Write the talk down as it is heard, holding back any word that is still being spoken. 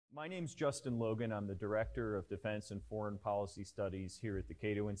My name's Justin Logan. I'm the Director of Defense and Foreign Policy Studies here at the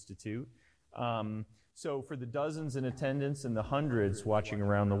Cato Institute. So for the dozens in attendance and the hundreds watching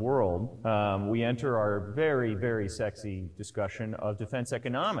around the world, we enter our very, very sexy discussion of defense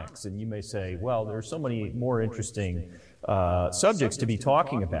economics. And you may say, well, there are so many more interesting subjects to be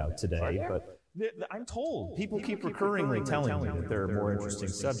talking about today. But I'm told, people keep recurringly telling me that there are more interesting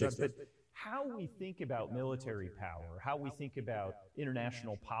subjects. But how we think about military power, how we think about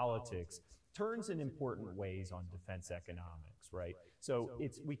international politics, turns in important ways on defense economics, right? So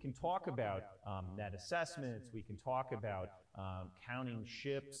we can talk about net assessments, we can talk about counting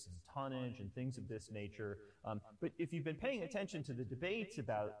ships and tonnage and things of this nature. But if you've been paying attention to the debates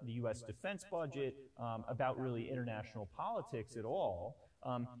about the U.S. defense budget, about really international politics at all,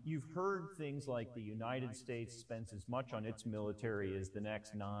 you've heard things like the United States spends as much on its military as the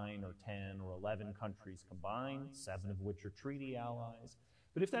next 9 or 10 or 11 countries combined, 7 of which are treaty allies.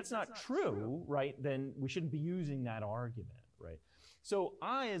 But if that's not true, right, then we shouldn't be using that argument, right? So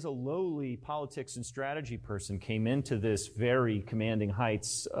I, as a lowly politics and strategy person, came into this very commanding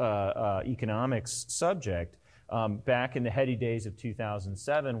heights economics subject back in the heady days of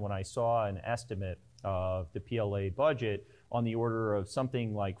 2007 when I saw an estimate of the PLA budget on the order of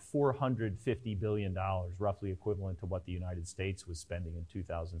something like $450 billion, roughly equivalent to what the United States was spending in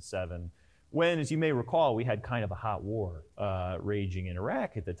 2007, when, as you may recall, we had kind of a hot war raging in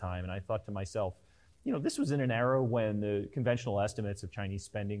Iraq at the time. And I thought to myself, you know, this was in an era when the conventional estimates of Chinese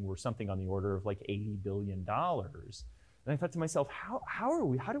spending were something on the order of like $80 billion. And I thought to myself, how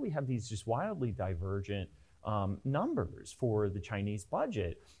do we have these just wildly divergent numbers for the Chinese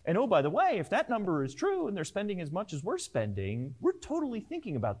budget? And oh, by the way, if that number is true and they're spending as much as we're spending, we're totally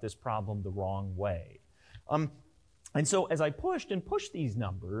thinking about this problem the wrong way. And so as I pushed these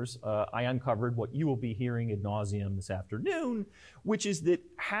numbers, I uncovered what you will be hearing ad nauseum this afternoon, which is that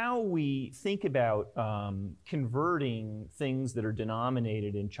how we think about converting things that are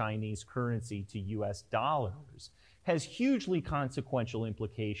denominated in Chinese currency to US dollars has hugely consequential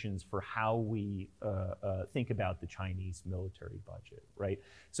implications for how we think about the Chinese military budget, right?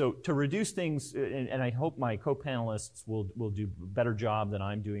 So to reduce things, and I hope my co-panelists will do a better job than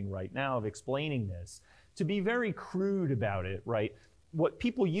I'm doing right now of explaining this, to be very crude about it, right? What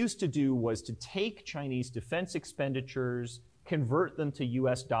people used to do was to take Chinese defense expenditures, convert them to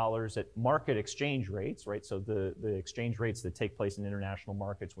US dollars at market exchange rates, right? So the exchange rates that take place in international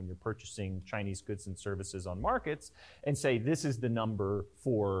markets when you're purchasing Chinese goods and services on markets, and say, this is the number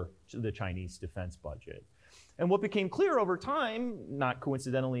for the Chinese defense budget. And what became clear over time, not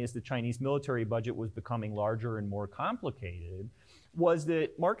coincidentally as the Chinese military budget was becoming larger and more complicated, was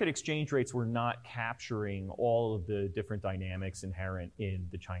that market exchange rates were not capturing all of the different dynamics inherent in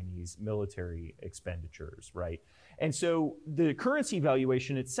the Chinese military expenditures, right? And so the currency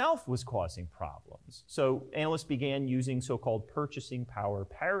valuation itself was causing problems. So analysts began using so-called purchasing power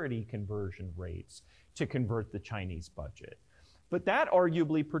parity conversion rates to convert the Chinese budget. But that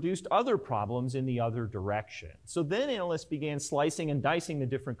arguably produced other problems in the other direction. So then analysts began slicing and dicing the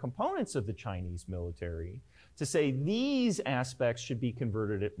different components of the Chinese military to say these aspects should be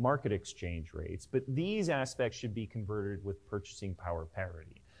converted at market exchange rates, but these aspects should be converted with purchasing power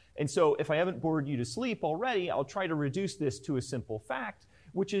parity. And so if I haven't bored you to sleep already, I'll try to reduce this to a simple fact,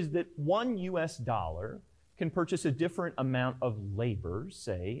 which is that $1 US can purchase a different amount of labor,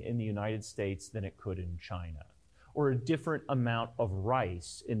 say, in the United States than it could in China, or a different amount of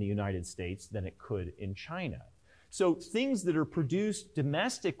rice in the United States than it could in China. So things that are produced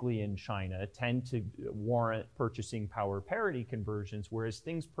domestically in China tend to warrant purchasing power parity conversions, whereas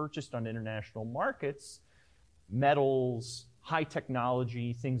things purchased on international markets, metals, high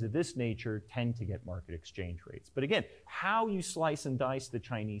technology, things of this nature, tend to get market exchange rates. But again, how you slice and dice the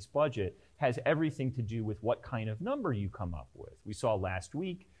Chinese budget has everything to do with what kind of number you come up with. We saw last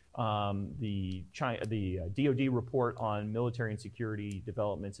week the DoD report on military and security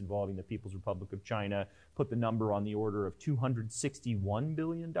developments involving the People's Republic of China put the number on the order of $261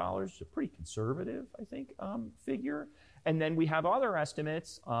 billion, a pretty conservative, I think, figure. And then we have other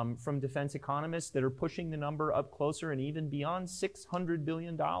estimates from defense economists that are pushing the number up closer and even beyond $600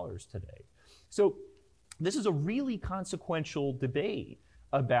 billion today. So this is a really consequential debate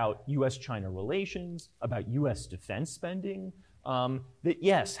about US-China relations, about US defense spending, that,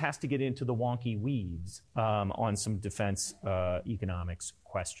 yes, has to get into the wonky weeds on some defense economics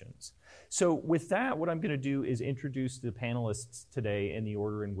questions. So with that, what I'm going to do is introduce the panelists today in the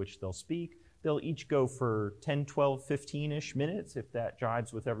order in which they'll speak. They'll each go for 10, 12, 15-ish minutes, if that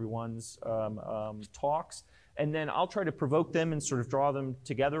jives with everyone's talks. And then I'll try to provoke them and sort of draw them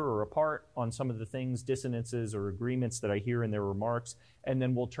together or apart on some of the things, dissonances or agreements that I hear in their remarks. And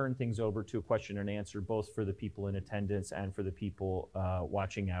then we'll turn things over to a question and answer, both for the people in attendance and for the people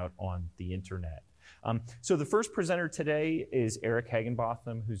watching out on the internet. So the first presenter today is Eric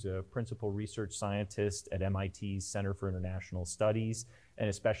Higginbotham, who's a principal research scientist at MIT's Center for International Studies and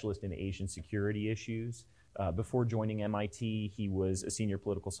a specialist in Asian security issues. Before joining MIT, he was a senior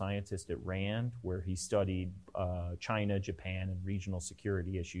political scientist at RAND, where he studied China, Japan, and regional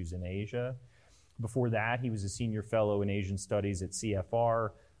security issues in Asia. Before that, he was a senior fellow in Asian studies at CFR.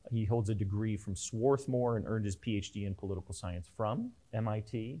 He holds a degree from Swarthmore and earned his PhD in political science from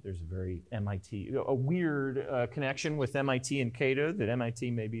MIT. There's a weird connection with MIT and Cato that MIT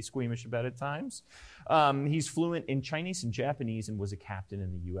may be squeamish about at times. He's fluent in Chinese and Japanese and was a captain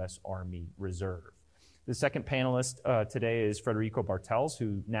in the U.S. Army Reserve. The second panelist today is Federico Bartels,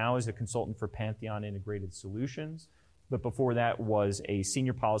 who now is a consultant for Pantheon Integrated Solutions, but before that was a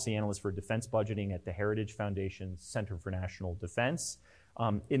senior policy analyst for defense budgeting at the Heritage Foundation's Center for National Defense.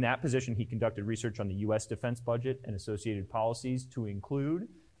 In that position, he conducted research on the U.S. defense budget and associated policies to include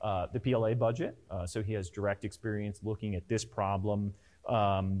the PLA budget. So he has direct experience looking at this problem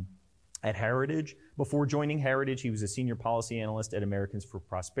at Heritage. Before joining Heritage, he was a senior policy analyst at Americans for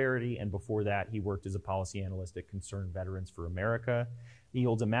Prosperity, and before that, he worked as a policy analyst at Concerned Veterans for America. He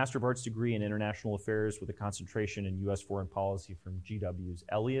holds a Master of Arts degree in International Affairs with a concentration in U.S. foreign policy from GW's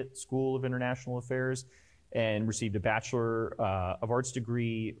Elliott School of International Affairs, and received a Bachelor of Arts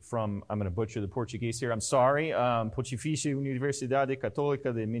degree from, I'm going to butcher the Portuguese here, I'm sorry, Pontifícia Universidade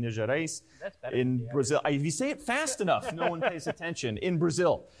Católica de Minas Gerais in Brazil. If you say it fast enough, no one pays attention, in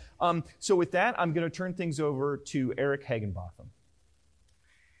Brazil. So with that, I'm going to turn things over to Eric Higginbotham.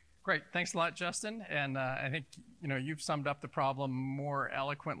 Great. Thanks a lot, Justin. And I think you've summed up the problem more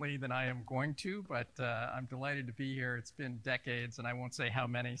eloquently than I am going to, but I'm delighted to be here. It's been decades, and I won't say how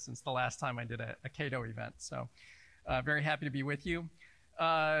many, since the last time I did a Cato event. So very happy to be with you.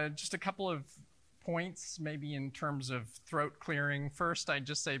 Just a couple of points, maybe in terms of throat clearing. First, I'd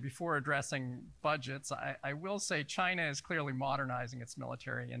just say, before addressing budgets, I will say China is clearly modernizing its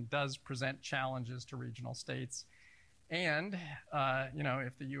military and does present challenges to regional states. And,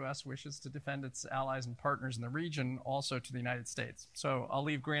 if the U.S. wishes to defend its allies and partners in the region, also to the United States. So I'll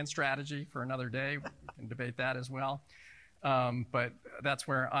leave grand strategy for another day. We can debate that as well. But that's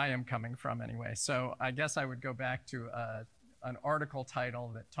where I am coming from anyway. So I guess I would go back to an article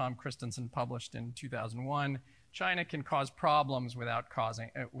title that Tom Christensen published in 2001, China Can Cause Problems Without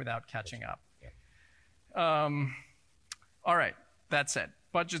Catching Up. All right, that said.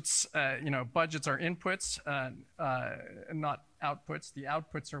 Budgets, budgets are inputs, not outputs. The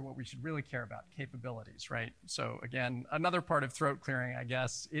outputs are what we should really care about, capabilities, right? So again, another part of throat clearing, I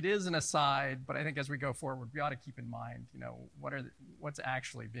guess. It is an aside, but I think as we go forward, we ought to keep in mind, what's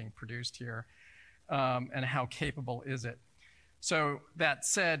actually being produced here, and how capable is it? So that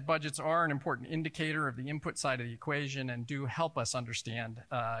said, budgets are an important indicator of the input side of the equation and do help us understand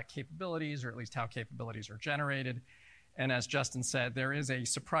capabilities, or at least how capabilities are generated. And as Justin said, there is a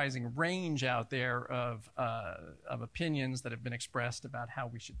surprising range out there of opinions that have been expressed about how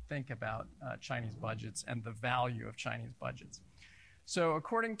we should think about Chinese budgets and the value of Chinese budgets. So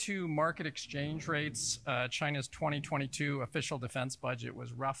according to market exchange rates, China's 2022 official defense budget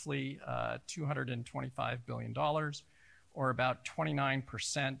was roughly $225 billion, or about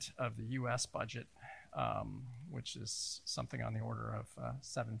 29% of the U.S. budget, which is something on the order of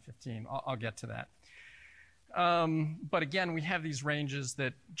 715. I'll get to that. But again, we have these ranges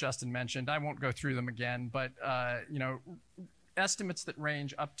that Justin mentioned. I won't go through them again, but estimates that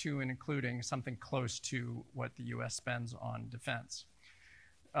range up to and including something close to what the U.S. spends on defense.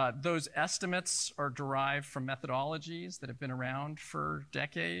 Those estimates are derived from methodologies that have been around for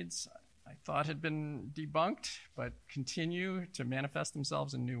decades. I thought had been debunked, but continue to manifest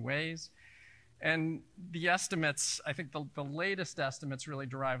themselves in new ways. And the estimates, I think the latest estimates really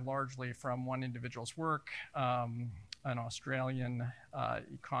derive largely from one individual's work, an Australian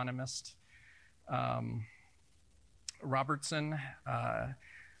economist, Robertson.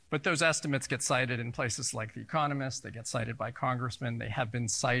 But those estimates get cited in places like The Economist. They get cited by congressmen. They have been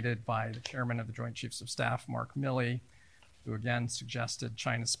cited by the chairman of the Joint Chiefs of Staff, Mark Milley, who again suggested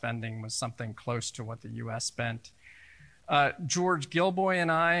China's spending was something close to what the U.S. spent. George Gilboy and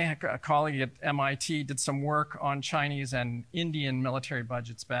I, a colleague at MIT, did some work on Chinese and Indian military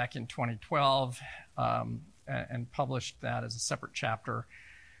budgets back in 2012 and published that as a separate chapter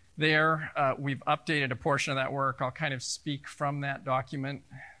there. We've updated a portion of that work. I'll kind of speak from that document.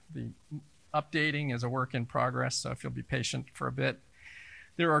 The updating is a work in progress, so if you'll be patient for a bit.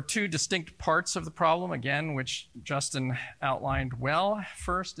 There are two distinct parts of the problem, again, which Justin outlined well.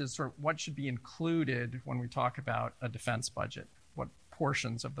 First is sort of what should be included when we talk about a defense budget, what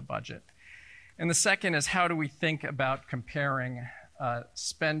portions of the budget. And the second is how do we think about comparing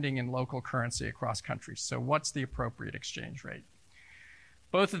spending in local currency across countries? So what's the appropriate exchange rate?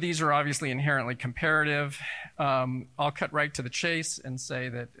 Both of these are obviously inherently comparative. I'll cut right to the chase and say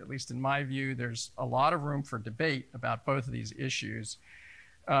that, at least in my view, there's a lot of room for debate about both of these issues,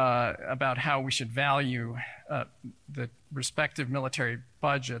 about how we should value the respective military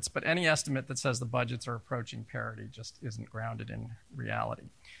budgets. But any estimate that says the budgets are approaching parity just isn't grounded in reality.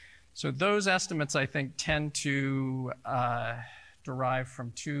 So those estimates, I think, tend to derive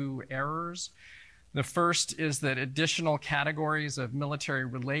from two errors. The first is that additional categories of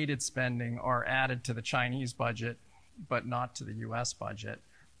military-related spending are added to the Chinese budget, but not to the U.S. budget,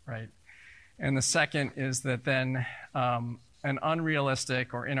 right? And the second is that then an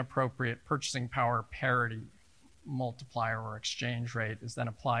unrealistic or inappropriate purchasing power parity multiplier or exchange rate is then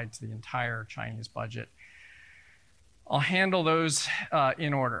applied to the entire Chinese budget. I'll handle those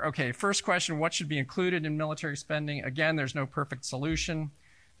in order. Okay, first question, what should be included in military spending? Again, there's no perfect solution.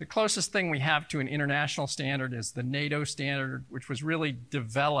 The closest thing we have to an international standard is the NATO standard, which was really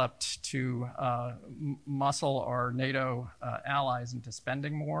developed to muscle our NATO allies into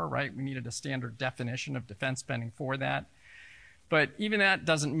spending more, right? We needed a standard definition of defense spending for that. But even that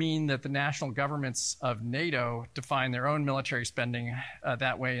doesn't mean that the national governments of NATO define their own military spending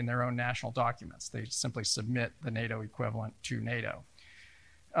that way in their own national documents. They simply submit the NATO equivalent to NATO.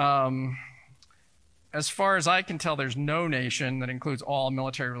 As far as I can tell, there's no nation that includes all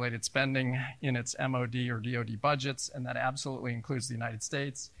military-related spending in its MOD or DoD budgets, and that absolutely includes the United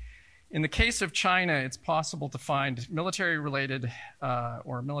States. In the case of China, it's possible to find military-related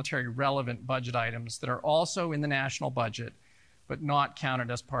or military-relevant budget items that are also in the national budget, but not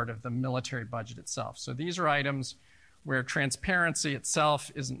counted as part of the military budget itself. So these are items where transparency itself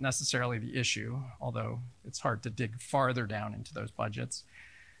isn't necessarily the issue, although it's hard to dig farther down into those budgets.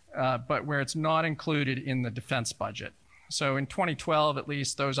 But where it's not included in the defense budget. So in 2012, at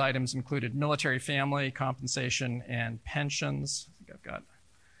least, those items included military family, compensation, and pensions. I think I've got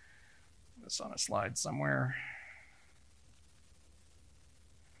this on a slide somewhere.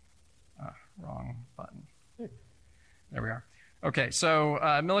 Wrong button. There we are. Okay,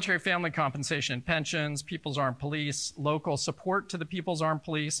 so military family, compensation, and pensions, People's Armed Police, local support to the People's Armed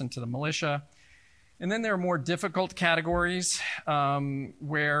Police and to the militia. And then there are more difficult categories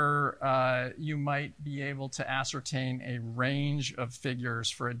where you might be able to ascertain a range of figures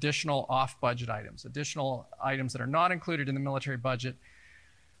for additional off-budget items, additional items that are not included in the military budget,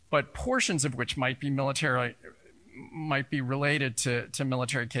 but portions of which might be related to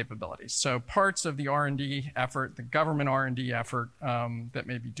military capabilities. So parts of the R&D effort, the government R&D effort that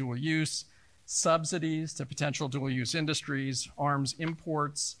may be dual use, subsidies to potential dual use industries, arms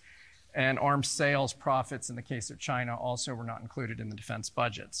imports, and arms sales profits in the case of China also were not included in the defense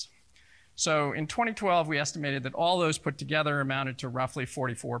budgets. So in 2012, we estimated that all those put together amounted to roughly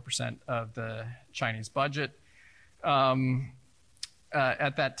 44% of the Chinese budget.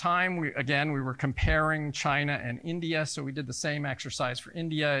 At that time, we were comparing China and India, so we did the same exercise for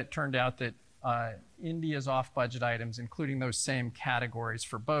India. It turned out that India's off-budget items, including those same categories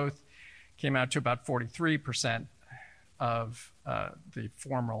for both, came out to about 43% of the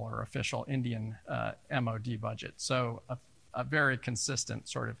formal or official Indian MOD budget. So a very consistent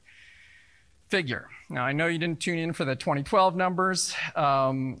sort of figure. Now, I know you didn't tune in for the 2012 numbers.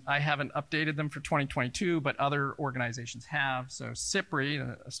 I haven't updated them for 2022, but other organizations have. So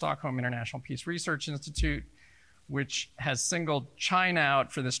SIPRI, the Stockholm International Peace Research Institute, which has singled China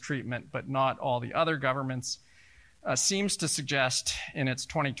out for this treatment, but not all the other governments, seems to suggest in its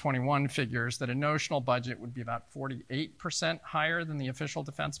 2021 figures that a notional budget would be about 48% higher than the official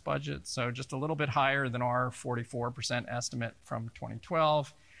defense budget, so just a little bit higher than our 44% estimate from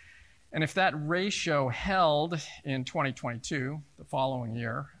 2012. And if that ratio held in 2022, the following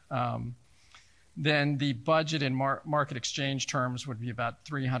year, then the budget in market exchange terms would be about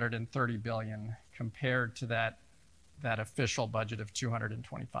 $330 billion compared to that official budget of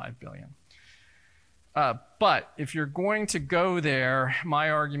 $225 billion. But if you're going to go there,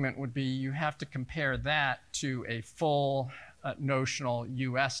 my argument would be you have to compare that to a full notional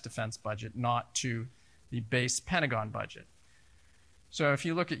U.S. defense budget, not to the base Pentagon budget. So if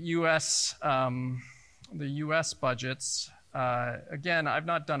you look at the U.S. budgets, again, I've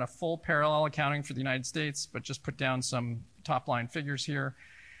not done a full parallel accounting for the United States, but just put down some top-line figures here.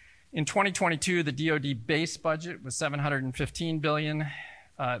 In 2022, the DoD base budget was $715 billion.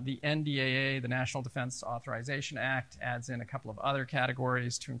 The NDAA, the National Defense Authorization Act, adds in a couple of other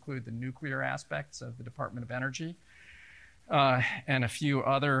categories to include the nuclear aspects of the Department of Energy and a few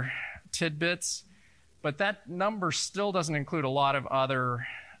other tidbits. But that number still doesn't include a lot of other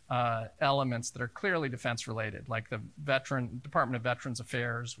elements that are clearly defense-related, like the Department of Veterans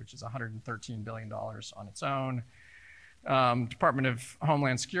Affairs, which is $113 billion on its own. Department of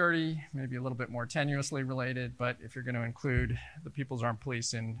Homeland Security, maybe a little bit more tenuously related, but if you're going to include the People's Armed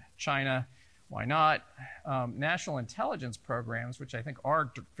Police in China, why not? National intelligence programs, which I think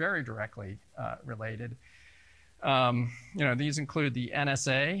are very directly related. These include the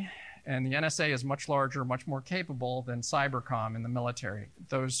NSA, and the NSA is much larger, much more capable than Cybercom in the military.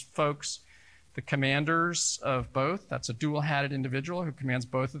 Those folks, the commanders of both, that's a dual-hatted individual who commands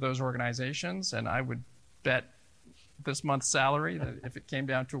both of those organizations, and I would bet this month's salary that if it came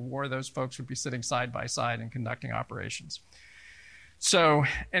down to war, those folks would be sitting side by side and conducting operations. So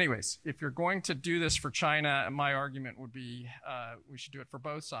anyways, if you're going to do this for China, my argument would be we should do it for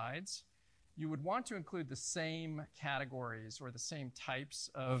both sides. You would want to include the same categories or the same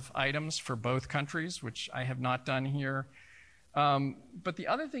types of items for both countries, which I have not done here. But the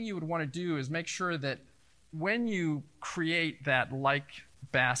other thing you would want to do is make sure that when you create that like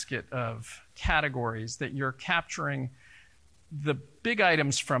basket of categories, that you're capturing the big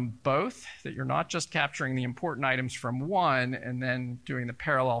items from both, that you're not just capturing the important items from one and then doing the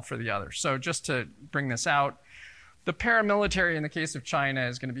parallel for the other. So just to bring this out, the paramilitary in the case of China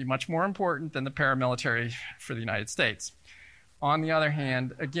is going to be much more important than the paramilitary for the United States. On the other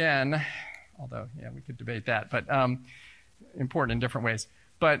hand, again, although, we could debate that, but important in different ways.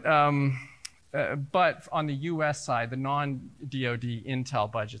 But on the U.S. side, the non-DoD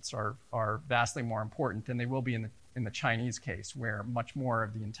intel budgets are vastly more important than they will be in the Chinese case, where much more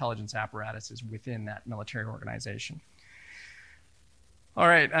of the intelligence apparatus is within that military organization. All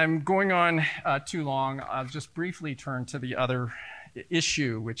right, I'm going on too long. I'll just briefly turn to the other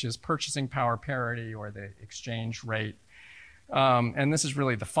issue, which is purchasing power parity or the exchange rate. And this is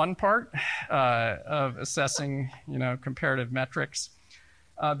really the fun part of assessing, comparative metrics.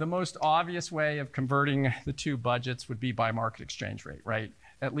 The most obvious way of converting the two budgets would be by market exchange rate, right?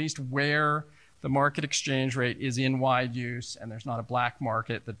 At least where the market exchange rate is in wide use and there's not a black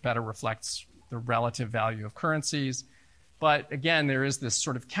market that better reflects the relative value of currencies. But again, there is this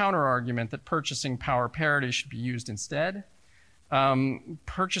sort of counter argument that purchasing power parity should be used instead.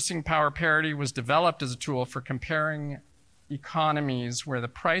 Purchasing power parity was developed as a tool for comparing economies where the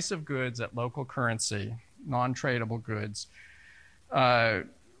price of goods at local currency, non-tradable goods,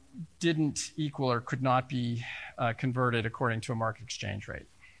 didn't equal or could not be converted according to a market exchange rate.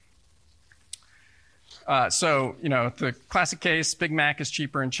 The classic case, Big Mac is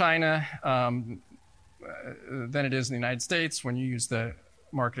cheaper in China than it is in the United States when you use the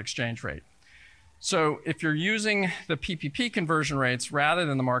market exchange rate. So if you're using the PPP conversion rates rather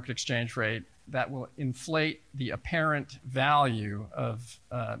than the market exchange rate, that will inflate the apparent value of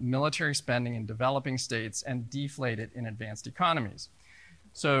military spending in developing states and deflate it in advanced economies.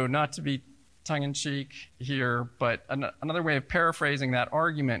 So not to be tongue-in-cheek here, but another way of paraphrasing that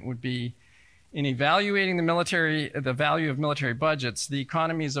argument would be, in evaluating the value of military budgets, the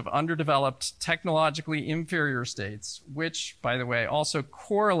economies of underdeveloped, technologically inferior states, which, by the way, also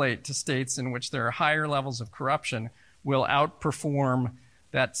correlate to states in which there are higher levels of corruption, will outperform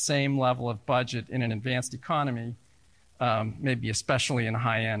that same level of budget in an advanced economy, maybe especially in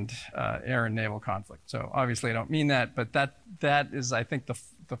high-end air and naval conflict. So obviously I don't mean that, but that is, I think,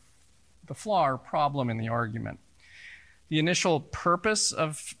 the flaw or problem in the argument. The initial purpose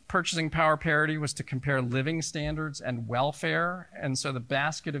of purchasing power parity was to compare living standards and welfare, and so the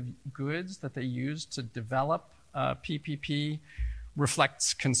basket of goods that they used to develop PPP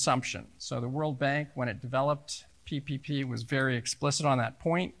reflects consumption. So the World Bank, when it developed PPP, was very explicit on that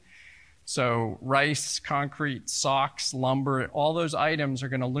point. So rice, concrete, socks, lumber, all those items are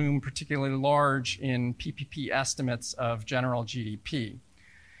going to loom particularly large in PPP estimates of general GDP.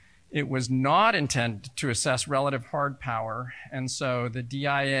 It was not intended to assess relative hard power, and so the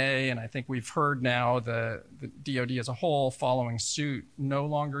DIA, and I think we've heard now the DoD as a whole following suit, no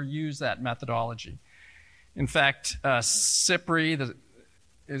longer use that methodology. In fact, SIPRI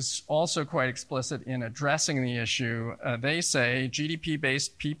is also quite explicit in addressing the issue. They say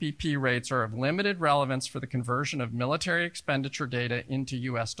GDP-based PPP rates are of limited relevance for the conversion of military expenditure data into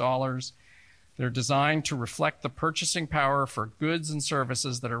US dollars. They're designed to reflect the purchasing power for goods and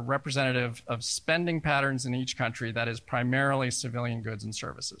services that are representative of spending patterns in each country, that is primarily civilian goods and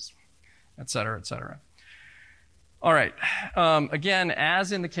services, et cetera, et cetera. All right. Again,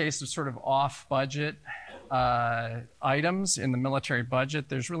 as in the case of sort of off-budget items in the military budget,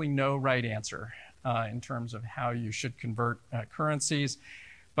 there's really no right answer in terms of how you should convert currencies.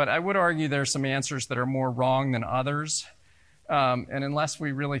 But I would argue there are some answers that are more wrong than others. And unless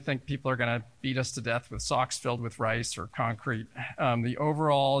we really think people are going to beat us to death with socks filled with rice or concrete, the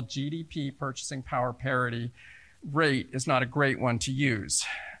overall GDP purchasing power parity rate is not a great one to use.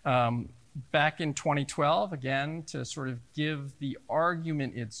 Back in 2012, again, to sort of give the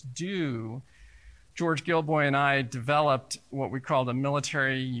argument its due, George Gilboy and I developed what we called a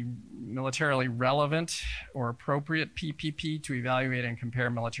militarily relevant or appropriate PPP to evaluate and compare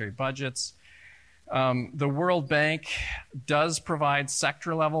military budgets. The World Bank does provide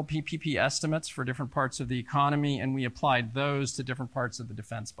sector-level PPP estimates for different parts of the economy, and we applied those to different parts of the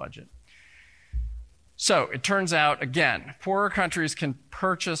defense budget. So it turns out, again, poorer countries can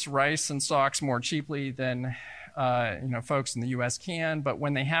purchase rice and socks more cheaply than folks in the U.S. can, but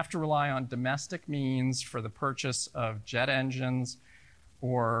when they have to rely on domestic means for the purchase of jet engines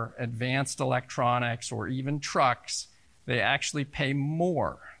or advanced electronics or even trucks, they actually pay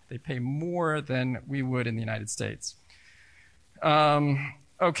more. They pay more than we would in the United States.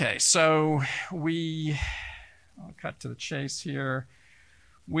 Okay, so I'll cut to the chase here.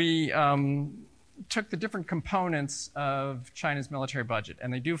 We took the different components of China's military budget,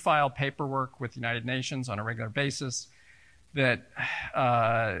 and they do file paperwork with the United Nations on a regular basis that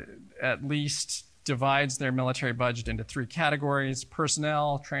at least divides their military budget into three categories: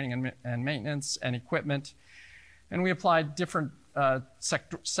 personnel, training and maintenance, and equipment. And we applied different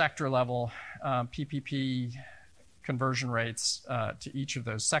sector-level PPP conversion rates to each of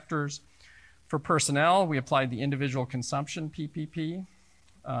those sectors. For personnel, we applied the individual consumption PPP,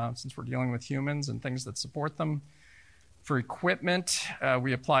 since we're dealing with humans and things that support them. For equipment,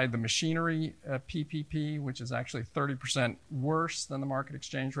 we applied the machinery PPP, which is actually 30% worse than the market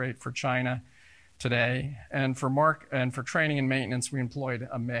exchange rate for China today. And for training and maintenance, we employed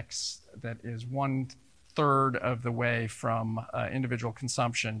a mix that is 1/3 of the way from individual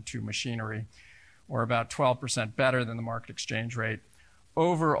consumption to machinery, or about 12% better than the market exchange rate.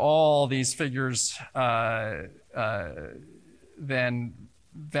 Overall, these figures then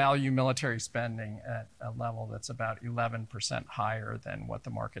value military spending at a level that's about 11% higher than what the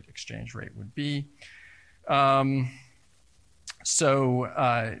market exchange rate would be.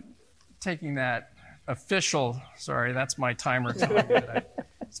 Taking that official, sorry, that's my timer telling me that I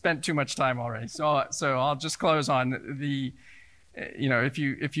spent too much time already. So I'll just close on the, if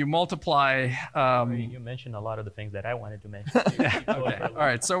you multiply. You mentioned a lot of the things that I wanted to mention. Yeah, okay. All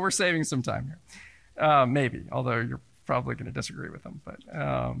right. So we're saving some time here. Maybe, although you're probably going to disagree with them. But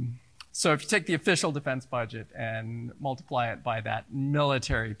so if you take the official defense budget and multiply it by that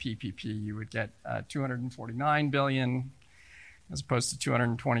military PPP, you would get $249 billion as opposed to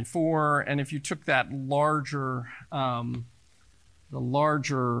 224. And if you took that larger, hang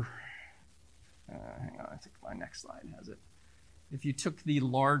on, I think my next slide has it. If you took the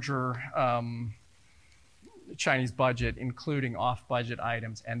larger Chinese budget, including off-budget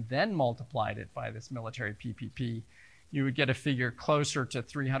items, and then multiplied it by this military PPP, you would get a figure closer to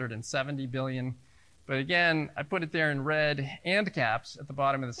 $370 billion. But again, I put it there in red and caps at the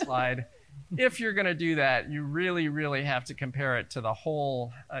bottom of the slide. If you're going to do that, you really, really have to compare it to the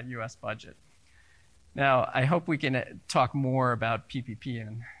whole U.S. budget. Now, I hope we can talk more about PPP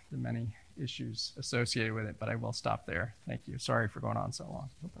and the many issues associated with it, but I will stop there. Thank you. Sorry for going on so long.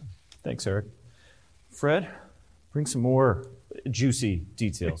 Thanks, Eric. Fred, bring some more juicy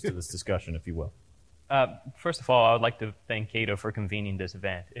details to this discussion, if you will. First of all, I would like to thank Cato for convening this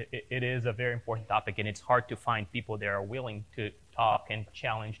event. It is a very important topic, and it's hard to find people that are willing to talk and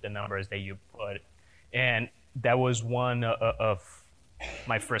challenge the numbers that you put. And that was one of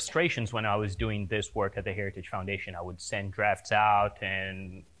my frustrations when I was doing this work at the Heritage Foundation. I would send drafts out,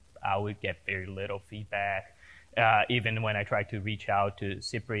 and I would get very little feedback. Even when I tried to reach out to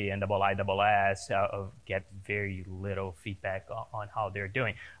CIPRI and IISS, get very little feedback on how they're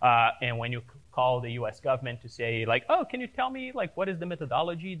doing. And when you call the U.S. government to say, like, oh, can you tell me, like, what is the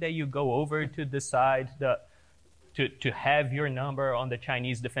methodology that you go over to decide to have your number on the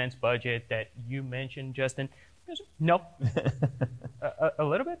Chinese defense budget that you mentioned, Justin? Nope. A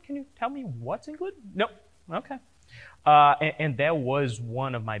little bit? Can you tell me what's included? Nope. Okay. And that was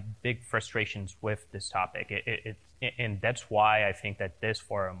one of my big frustrations with this topic. And that's why I think that this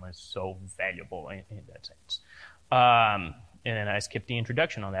forum is so valuable in that sense. And I skipped the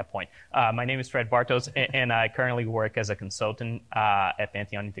introduction on that point. My name is Fred Bartos, and I currently work as a consultant at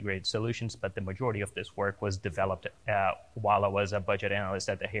Pantheon Integrated Solutions, but the majority of this work was developed while I was a budget analyst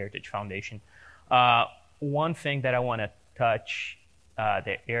at the Heritage Foundation. One thing that I want to touch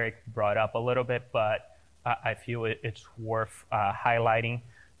that Eric brought up a little bit, but I feel it's worth highlighting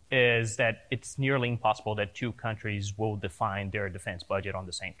is that it's nearly impossible that two countries will define their defense budget on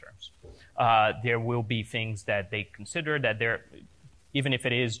the same terms. There will be things that they consider that they're, even if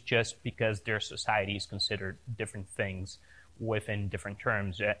it is just because their societies consider different things within different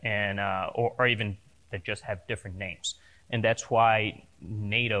terms, and or even that just have different names. And that's why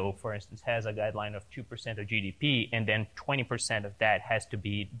NATO, for instance, has a guideline of 2% of GDP, and then 20% of that has to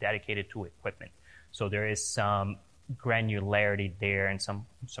be dedicated to equipment. So there is some granularity there and some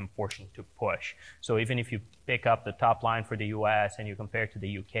portion to push. So even if you pick up the top line for the US and you compare it to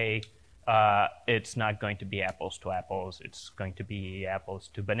the UK, it's not going to be apples to apples. It's going to be apples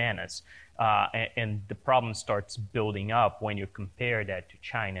to bananas. And the problem starts building up when you compare that to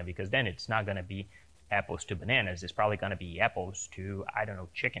China, because then it's not going to be apples to bananas. It's probably going to be apples to, I don't know,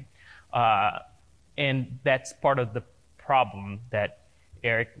 chicken. And that's part of the problem that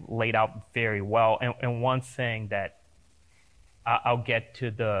Eric laid out very well. And one thing that I'll get to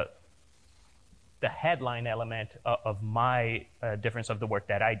the headline element of my difference of the work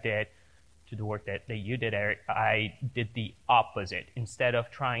that I did to the work that you did, Eric. I did the opposite. Instead of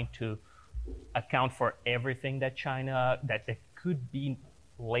trying to account for everything that China, that could be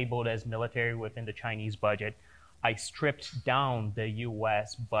labeled as military within the Chinese budget, I stripped down the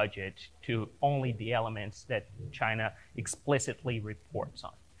US budget to only the elements that China explicitly reports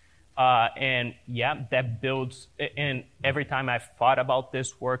on. And yeah, that builds, and every time I've thought about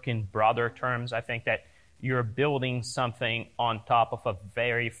this work in broader terms, I think that you're building something on top of a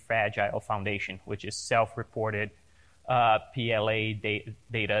very fragile foundation, which is self-reported PLA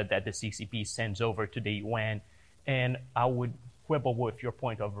data that the CCP sends over to the UN. And I would quibble with your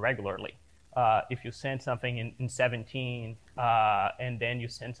point of regularly. If you send something in 17 and then you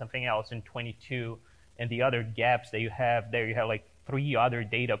send something else in 22, and the other gaps that you have there, you have like 3 other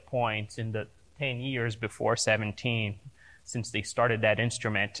data points in the 10 years before 17 since they started that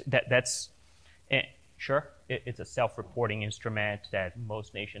instrument. That's sure, it's a self-reporting instrument that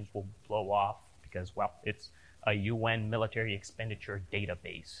most nations will blow off because, well, it's a UN military expenditure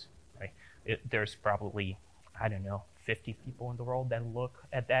database, right? There's probably, I don't know, 50 people in the world that look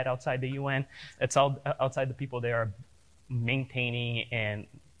at that outside the UN. It's all outside the people that are maintaining and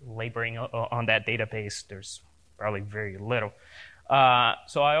laboring on that database. There's probably very little.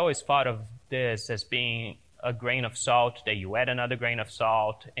 So I always thought of this as being a grain of salt, that you add another grain of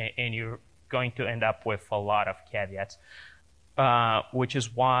salt, and you're going to end up with a lot of caveats, which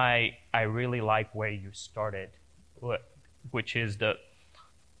is why I really like where you started, which is that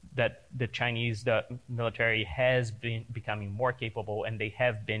the Chinese military has been becoming more capable, and they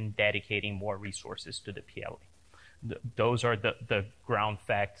have been dedicating more resources to the PLA. Those are the ground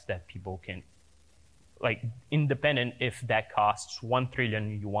facts that people can, like, independent if that costs 1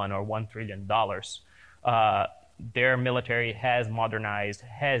 trillion yuan or $1 trillion, their military has modernized,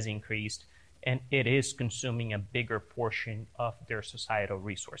 has increased, and it is consuming a bigger portion of their societal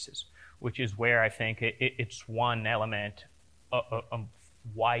resources, which is where I think it's one element of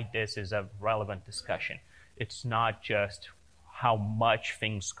why this is a relevant discussion. It's not just how much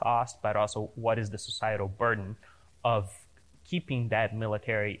things cost, but also what is the societal burden of keeping that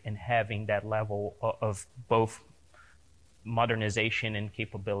military and having that level of both modernization and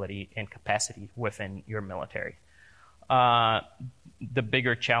capability and capacity within your military. The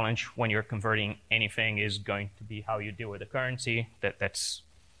bigger challenge when you're converting anything is going to be how you deal with the currency. That's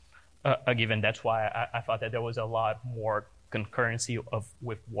a given. That's why I thought that there was a lot more concurrency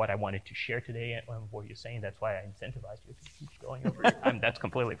with what I wanted to share today and what you're saying. That's why I incentivized you to keep going over your time. That's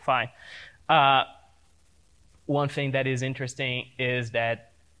completely fine. One thing that is interesting is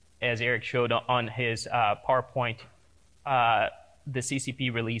that, as Eric showed on his PowerPoint, the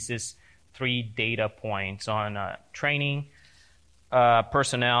CCP releases 3 data points on training,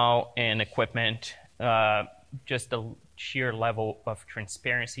 personnel, and equipment. Just the sheer level of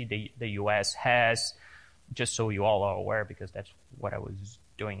transparency the U.S. has, just so you all are aware, because that's what I was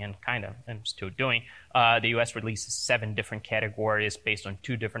doing and kind of am still doing. The U.S. releases 7 different categories based on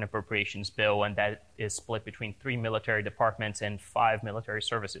 2 different appropriations bill, and that is split between 3 military departments and 5 military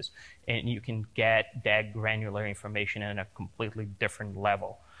services. And you can get that granular information at a completely different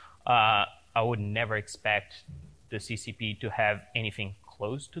level. I would never expect the CCP to have anything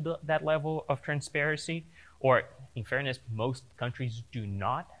close to that level of transparency, or in fairness, most countries do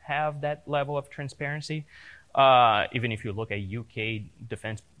not have that level of transparency. Even if you look at UK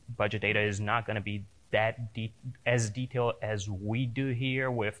defense budget data, is not going to be that as detailed as we do here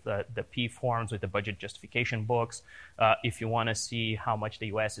with the P forms, with the budget justification books. If you want to see how much the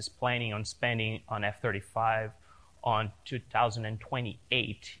US is planning on spending on F-35 on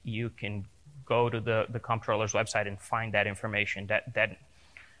 2028, you can go to the comptroller's website and find that information. That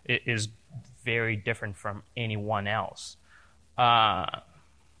is very different from anyone else. The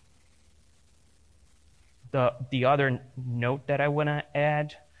other note that I want to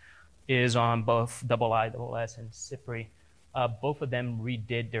add is on both IISS and SIPRI. Both of them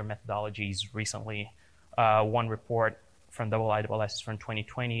redid their methodologies recently. One report from IISS is from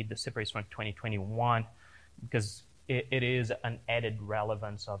 2020, the SIPRI is from 2021, because it is an added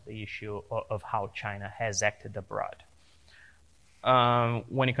relevance of the issue of how China has acted abroad.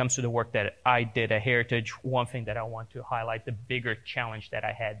 When it comes to the work that I did at Heritage, one thing that I want to highlight, the bigger challenge that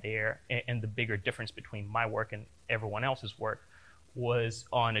I had there and the bigger difference between my work and everyone else's work was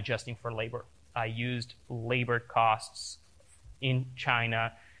on adjusting for labor. I used labor costs in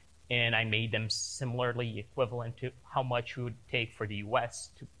China, and I made them similarly equivalent to how much it would take for the US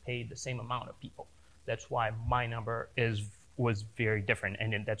to pay the same amount of people. That's why my number was very different,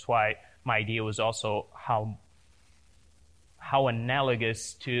 and then that's why my idea was also how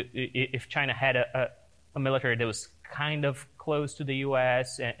analogous to if China had a military that was kind of close to the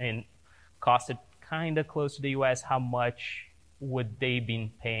US and costed kind of close to the US, how much would they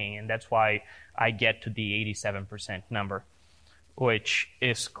be paying? And that's why I get to the 87% number, which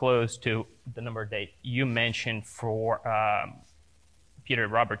is close to the number that you mentioned for Peter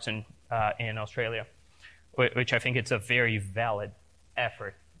Robertson in Australia, which I think it's a very valid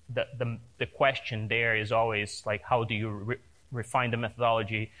effort. The question there is always like, how do you refine the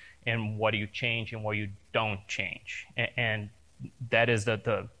methodology, and what do you change and what you don't change? And that is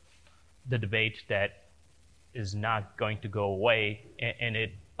the debate that is not going to go away, and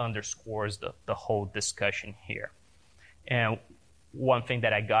it underscores the whole discussion here. And one thing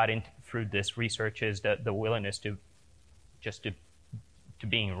that I got into through this research is the willingness to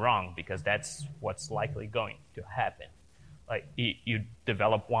being wrong, because that's what's likely going to happen. Like you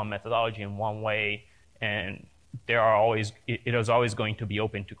develop one methodology in one way, and it is always going to be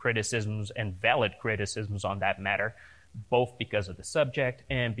open to criticisms and valid criticisms on that matter, both because of the subject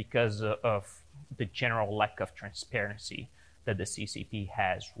and because of the general lack of transparency that the CCP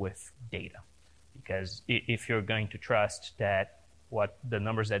has with data. Because if you're going to trust that what the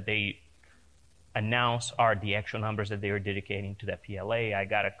numbers that they announce are the actual numbers that they are dedicating to the PLA, I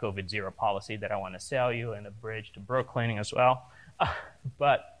got a COVID-0 policy that I want to sell you and a bridge to Brooklyn as well.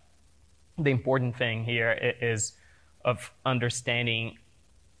 But the important thing here is of understanding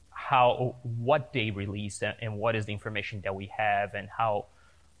what they release and what is the information that we have, and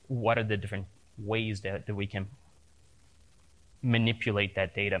what are the different ways that we can manipulate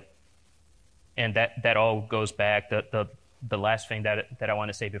that data. And that all goes back. The last thing that I want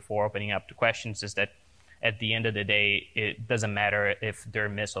to say before opening up to questions is that at the end of the day, it doesn't matter if their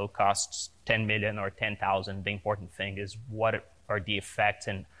missile costs 10 million or 10,000. The important thing is what are the effects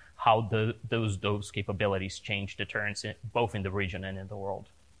and how those capabilities change deterrence both in the region and in the world.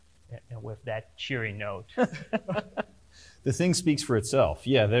 And with that cheery note. The thing speaks for itself.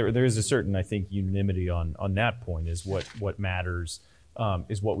 Yeah, there is a certain, I think, unanimity on that point, is what matters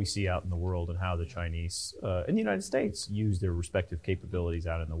is what we see out in the world and how the Chinese and the United States use their respective capabilities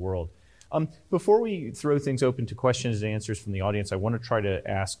out in the world. Before we throw things open to questions and answers from the audience, I want to try to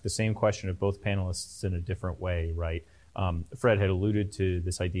ask the same question of both panelists in a different way, right? Fred had alluded to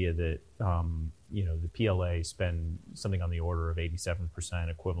this idea that the PLA spend something on the order of 87%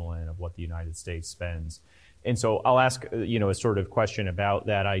 equivalent of what the United States spends. And so I'll ask a sort of question about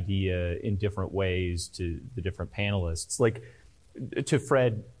that idea in different ways to the different panelists. Like, to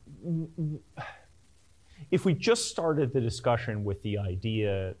Fred, if we just started the discussion with the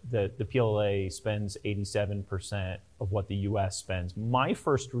idea that the PLA spends 87% of what the US spends, my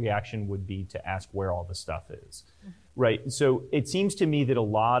first reaction would be to ask where all the stuff is, right? So it seems to me that a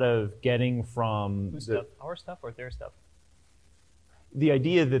lot of getting from our stuff or their stuff? The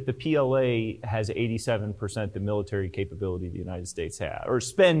idea that the PLA has 87% the military capability the United States has, or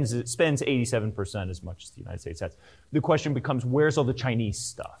spends 87% as much as the United States has. The question becomes, where's all the Chinese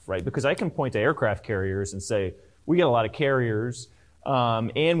stuff, right? Because I can point to aircraft carriers and say, we get a lot of carriers,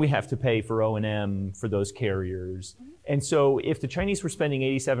 and we have to pay for O&M for those carriers. And so if the Chinese were spending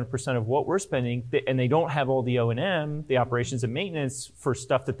 87% of what we're spending, and they don't have all the O&M, the operations and maintenance for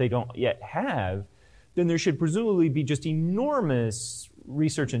stuff that they don't yet have, then there should presumably be just enormous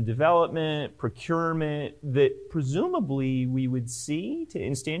research and development, procurement that presumably we would see to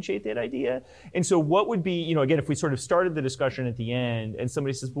instantiate that idea. And so what would be, again, if we sort of started the discussion at the end and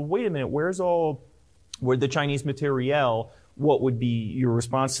somebody says, well, wait a minute, where the Chinese materiel, what would be your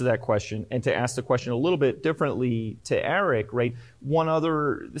response to that question, and to ask the question a little bit differently to Eric, right? One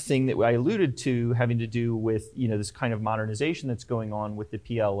other thing that I alluded to having to do with, this kind of modernization that's going on with the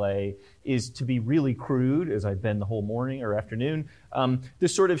PLA is, to be really crude, as I've been the whole morning or afternoon,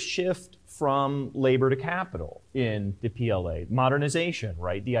 this sort of shift from labor to capital in the PLA. Modernization,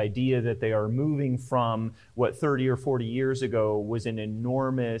 right? The idea that they are moving from what 30 or 40 years ago was an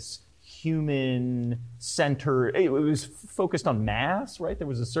enormous human-centered, it was focused on mass, right? There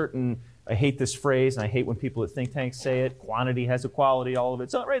was a certain, I hate this phrase, and I hate when people at think tanks say it, quantity has a quality, all of it.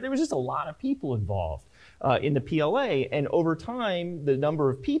 So, right, there was just a lot of people involved in the PLA, and over time, the number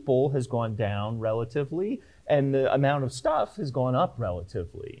of people has gone down relatively, and the amount of stuff has gone up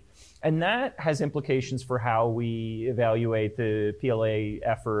relatively. And that has implications for how we evaluate the PLA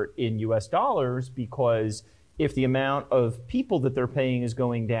effort in US dollars, because if the amount of people that they're paying is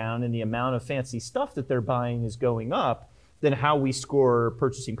going down and the amount of fancy stuff that they're buying is going up, then how we score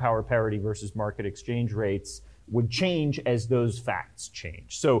purchasing power parity versus market exchange rates would change as those facts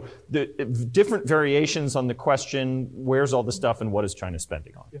change. So the different variations on the question, where's all the stuff and what is China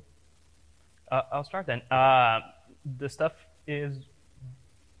spending on? Yeah. I'll start then. The stuff is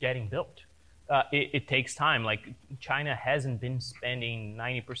getting built. It takes time. Like, China hasn't been spending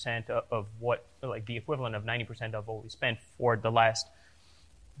 90% of what, like the equivalent of 90% of what we spent for the last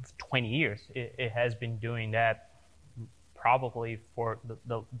 20 years. It has been doing that probably for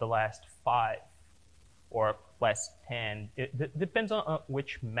the last 5 or last 10. It depends on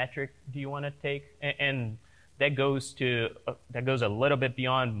which metric do you want to take, and that goes a little bit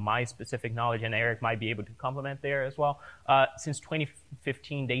beyond my specific knowledge, and Eric might be able to complement there as well. Since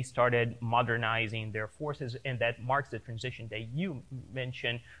 2015, they started modernizing their forces, and that marks the transition that you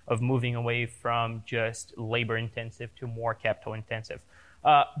mentioned of moving away from just labor-intensive to more capital-intensive.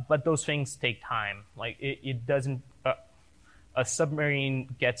 But those things take time. Like, it doesn't. A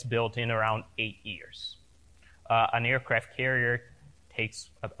submarine gets built in around 8 years. An aircraft carrier takes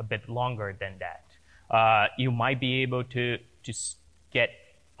a bit longer than that. You might be able to get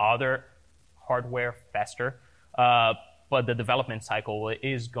other hardware faster, but the development cycle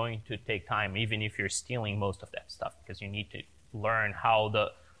is going to take time, even if you're stealing most of that stuff, because you need to learn how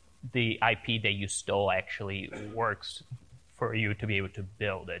the IP that you stole actually works for you to be able to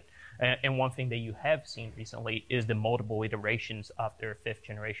build it. And one thing that you have seen recently is the multiple iterations of their 5th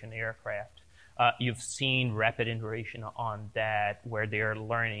generation aircraft. You've seen rapid iteration on that, where they're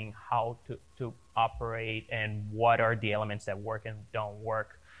learning how to operate and what are the elements that work and don't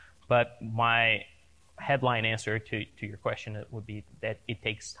work. But my headline answer to your question would be that it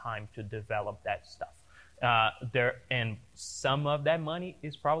takes time to develop that stuff. And some of that money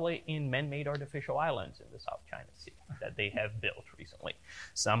is probably in man-made artificial islands in the South China Sea that they have built recently.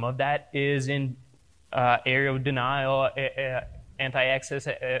 Some of that is in area denial, anti-access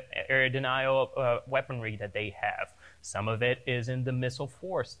area denial weaponry that they have. Some of it is in the missile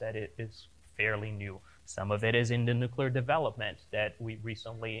force that is fairly new. Some of it is in the nuclear development that we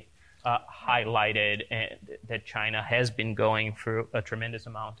recently highlighted, and that China has been going through a tremendous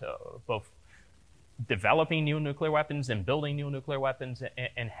amount of both developing new nuclear weapons and building new nuclear weapons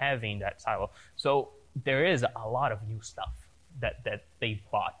and having that silo. So there is a lot of new stuff that they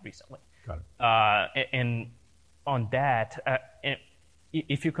bought recently. Got it. And on that,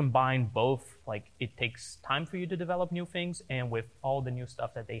 if you combine both, like, it takes time for you to develop new things, and with all the new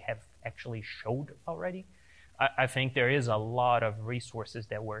stuff that they have actually showed already, I think there is a lot of resources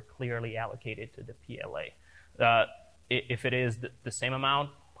that were clearly allocated to the PLA. If it is the same amount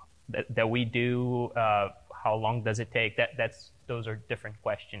that we do, how long does it take? Those are different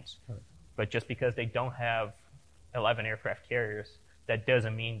questions. Right. But just because they don't have 11 aircraft carriers, that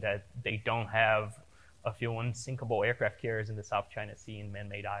doesn't mean that they don't have a few unsinkable aircraft carriers in the South China Sea and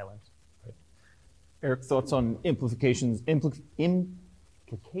man-made islands. Right. Eric, thoughts on implications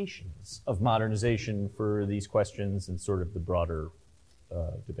of modernization for these questions and sort of the broader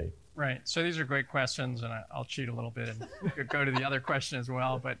debate? Right. So these are great questions, and I'll cheat a little bit and go to the other question as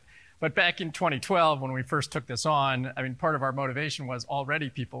well. But back in 2012, when we first took this on, I mean, part of our motivation was already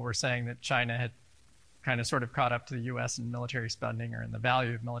people were saying that China had kind of sort of caught up to the U.S. in military spending, or in the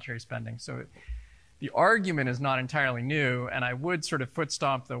value of military spending. So the argument is not entirely new, and I would sort of foot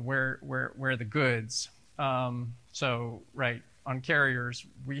stomp the where the goods. So, right, on carriers,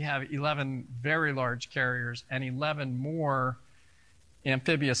 we have 11 very large carriers and 11 more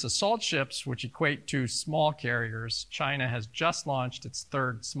amphibious assault ships, which equate to small carriers. China has just launched its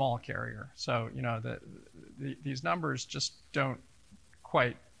 3rd small carrier. So, these numbers just don't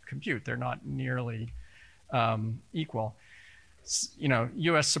quite compute. They're not nearly equal.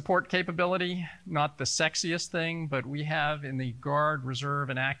 U.S. support capability, not the sexiest thing, but we have in the Guard, Reserve,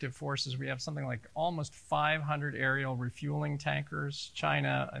 and Active Forces, we have something like almost 500 aerial refueling tankers.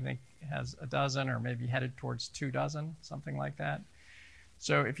 China, I think, has a dozen or maybe headed towards 24, something like that.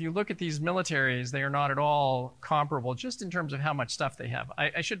 So if you look at these militaries, they are not at all comparable just in terms of how much stuff they have.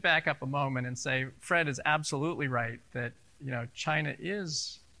 I should back up a moment and say Fred is absolutely right that China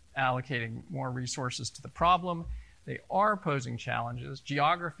is allocating more resources to the problem. They are posing challenges.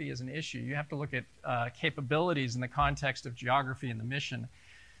 Geography is an issue. You have to look at capabilities in the context of geography and the mission.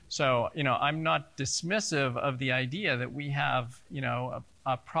 So, I'm not dismissive of the idea that we have,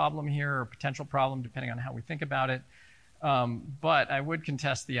 a problem here or a potential problem, depending on how we think about it. But I would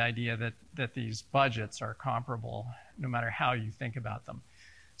contest the idea that these budgets are comparable, no matter how you think about them.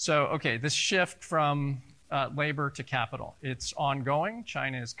 So, okay, this shift from labor to capital. It's ongoing.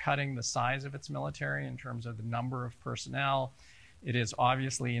 China is cutting the size of its military in terms of the number of personnel. It is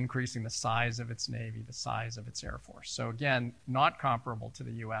obviously increasing the size of its Navy, the size of its Air Force. So again, not comparable to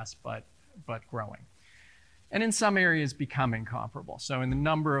the US, but growing. And in some areas becoming comparable. So in the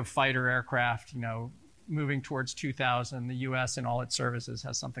number of fighter aircraft, moving towards 2,000, the US in all its services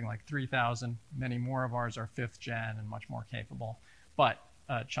has something like 3,000. Many more of ours are 5th gen and much more capable. But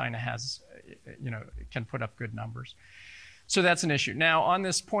China has, can put up good numbers. So that's an issue. Now, on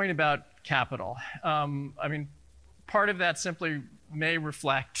this point about capital, part of that simply may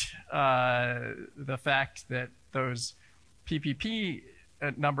reflect the fact that those PPP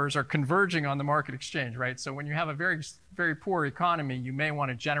numbers are converging on the market exchange, right? So when you have a very, very poor economy, you may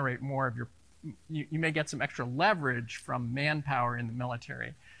want to generate more of you may get some extra leverage from manpower in the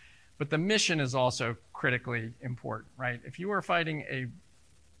military. But the mission is also critically important, right? If you are fighting a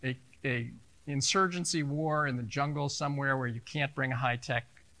insurgency war in the jungle somewhere where you can't bring high-tech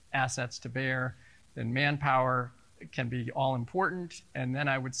assets to bear, then manpower can be all important. And then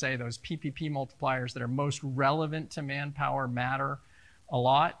I would say those PPP multipliers that are most relevant to manpower matter a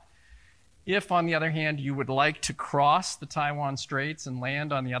lot. If, on the other hand, you would like to cross the Taiwan Straits and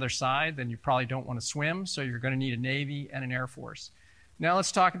land on the other side, then you probably don't want to swim, so you're going to need a Navy and an Air Force. Now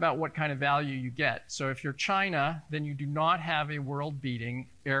let's talk about what kind of value you get. So if you're China, then you do not have a world-beating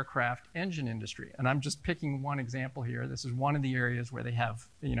aircraft engine industry. And I'm just picking one example here. This is one of the areas where they have,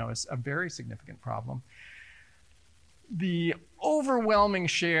 a very significant problem. The overwhelming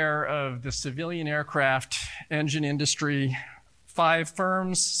share of the civilian aircraft engine industry, 5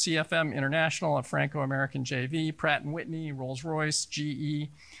 firms, CFM International, a Franco-American JV, Pratt & Whitney, Rolls-Royce, GE,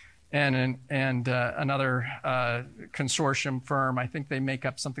 and another consortium firm. I think they make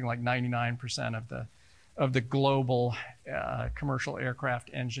up something like 99% of the global commercial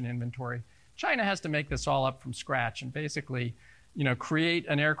aircraft engine inventory. China has to make this all up from scratch and basically, create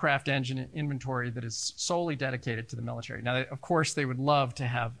an aircraft engine inventory that is solely dedicated to the military. Now, of course, they would love to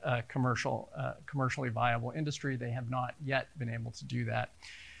have a commercially viable industry. They have not yet been able to do that.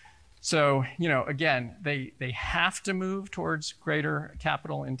 So, again, they have to move towards greater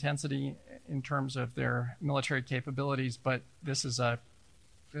capital intensity in terms of their military capabilities, but this is a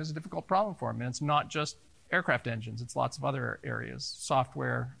difficult problem for them. And it's not just aircraft engines. It's lots of other areas,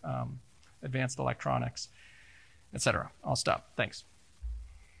 software, advanced electronics, et cetera. I'll stop. Thanks.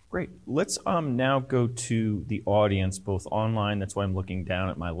 Great. Let's now go to the audience, both online, that's why I'm looking down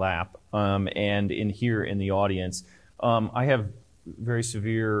at my lap, and in here in the audience. I have very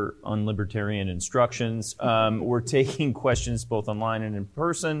severe unlibertarian instructions. We're taking questions both online and in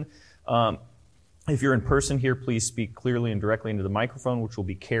person. If you're in person here, please speak clearly and directly into the microphone, which will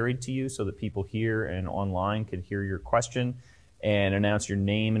be carried to you so that people here and online can hear your question, and announce your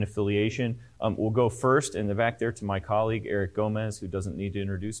name and affiliation. We'll go first in the back there to my colleague, Eric Gomez, who doesn't need to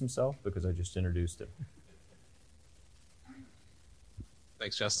introduce himself because I just introduced him.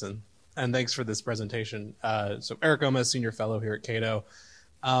 Thanks, Justin. And thanks for this presentation. So Eric Gomez, Senior Fellow here at Cato.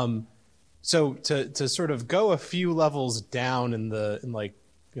 So to sort of go a few levels down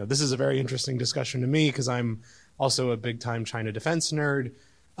this is a very interesting discussion to me because I'm also a big-time China defense nerd.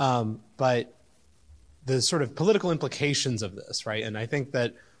 But the sort of political implications of this, right? And I think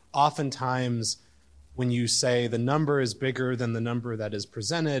that oftentimes when you say the number is bigger than the number that is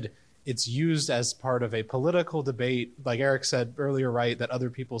presented, it's used as part of a political debate, like Eric said earlier, right, that other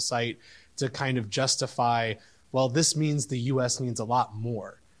people cite to kind of justify, well, this means the U.S. needs a lot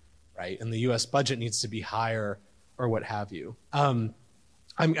more, right? And the U.S. budget needs to be higher or what have you. I'm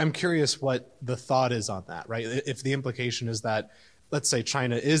curious what the thought is on that, right? If the implication is that, let's say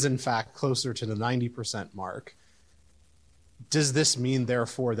China is in fact closer to the 90% mark, does this mean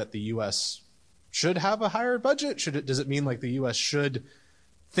therefore that the U.S. should have a higher budget? Does it mean like the U.S. should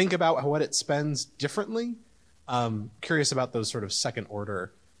think about what it spends differently? Curious about those sort of second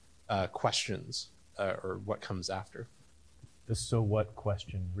order questions or what comes after. The so what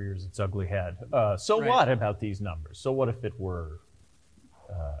question rears its ugly head. So Right. what about these numbers? So what if it were?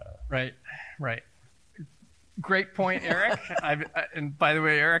 Right. Great point, Eric. And by the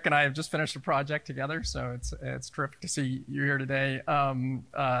way, Eric and I have just finished a project together, so it's terrific to see you here today.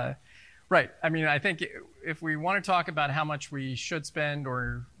 Right. I mean, I think if we want to talk about how much we should spend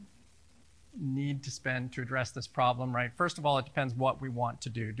or need to spend to address this problem, right? First of all, it depends what we want to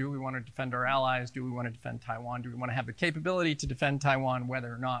do. Do we want to defend our allies? Do we want to defend Taiwan? Do we want to have the capability to defend Taiwan,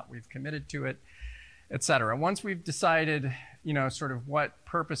 whether or not we've committed to it, et cetera? Once we've decided, sort of what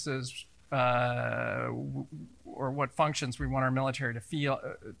purposes or what functions we want our military to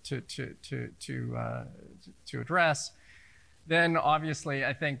address, then obviously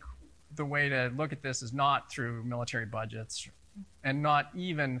I think the way to look at this is not through military budgets and not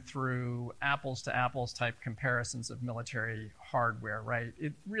even through apples to apples type comparisons of military hardware, right?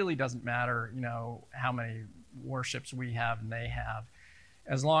 It really doesn't matter, how many warships we have and they have,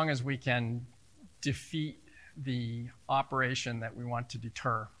 as long as we can defeat the operation that we want to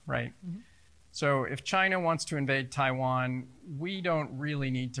deter, right? Mm-hmm. So if China wants to invade Taiwan, we don't really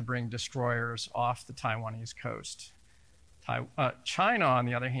need to bring destroyers off the Taiwanese coast. China, on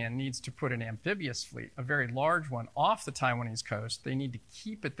the other hand, needs to put an amphibious fleet, a very large one, off the Taiwanese coast. They need to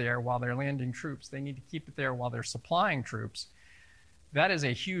keep it there while they're landing troops. They need to keep it there while they're supplying troops. That is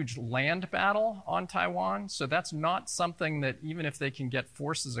a huge land battle on Taiwan, so that's not something that, even if they can get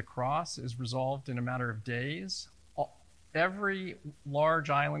forces across, is resolved in a matter of days. Every large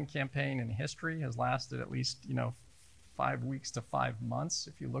island campaign in history has lasted at least, 5 weeks to 5 months.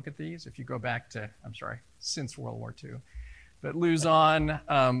 If you look at these, if you go back to, since World War II. But Luzon,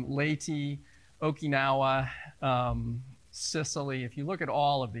 Leyte, Okinawa, Sicily, if you look at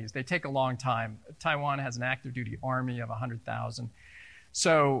all of these, they take a long time. Taiwan has an active duty army of 100,000.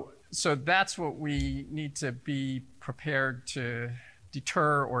 So that's what we need to be prepared to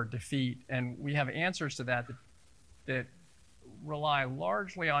deter or defeat. And we have answers to that rely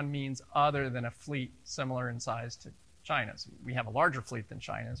largely on means other than a fleet similar in size to China's. We have a larger fleet than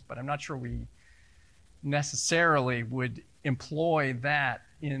China's, but I'm not sure we necessarily would employ that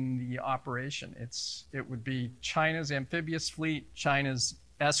in the operation. It would be China's amphibious fleet, China's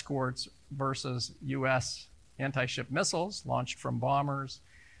escorts versus U.S. anti-ship missiles launched from bombers,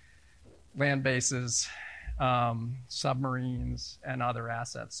 land bases, submarines, and other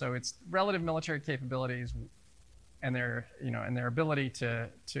assets. So it's relative military capabilities and their ability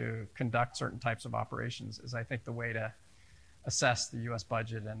to conduct certain types of operations is, I think, the way to assess the U.S.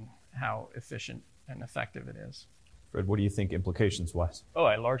 budget and how efficient and effective it is. Fred, what do you think implications-wise? Oh,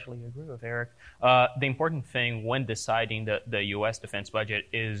 I largely agree with Eric. The important thing when deciding the U.S. defense budget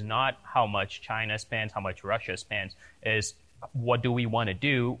is not how much China spends, how much Russia spends, is what do we want to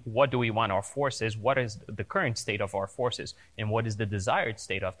do? What do we want our forces? What is the current state of our forces? And what is the desired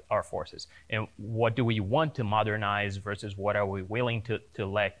state of our forces? And what do we want to modernize versus what are we willing to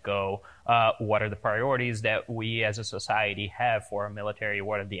let go? What are the priorities that we as a society have for our military?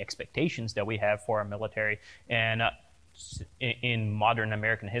 What are the expectations that we have for our military? And in modern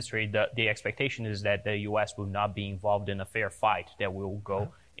American history, the expectation is that the U.S. will not be involved in a fair fight, that we will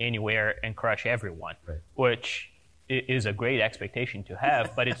go anywhere and crush everyone, right. Which is a great expectation to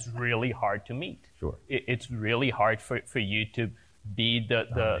have, but it's really hard to meet. Sure. It's really hard for you to be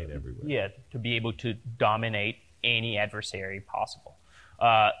to be able to dominate any adversary possible.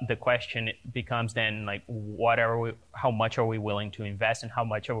 The question becomes then, like, how much are we willing to invest, and how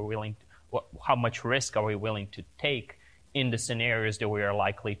much risk are we willing to take in the scenarios that we are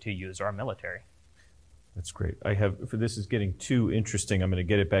likely to use our military? That's great. This is getting too interesting. I'm going to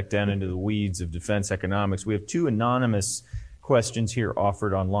get it back down into the weeds of defense economics. We have 2 anonymous questions here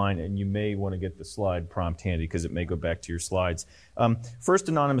offered online, and you may want to get the slide prompt handy because it may go back to your slides. First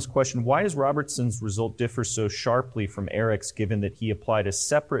anonymous question, why does Robertson's result differ so sharply from Eric's, given that he applied a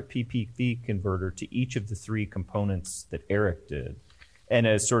separate PPV converter to each of the 3 components that Eric did? And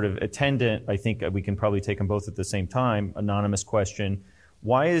as sort of attendant, I think we can probably take them both at the same time. Anonymous question,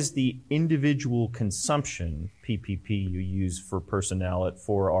 why is the individual consumption PPP you use for personnel at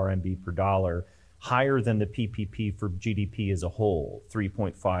 4 RMB per dollar higher than the PPP for GDP as a whole,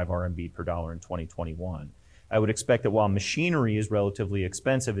 3.5 RMB per dollar in 2021? I would expect that while machinery is relatively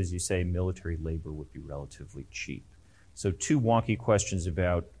expensive, as you say, military labor would be relatively cheap. So 2 wonky questions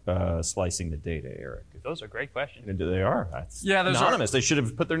about slicing the data, Eric. Those are great questions. And they are. That's those anonymous. They should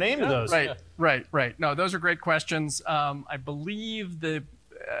have put their name to those. Right. No, those are great questions. I believe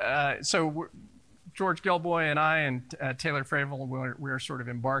George Gilboy and I and Taylor Fravel, we're sort of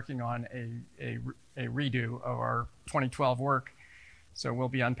embarking on a redo of our 2012 work. So we'll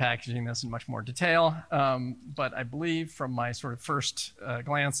be unpackaging this in much more detail. But I believe from my sort of first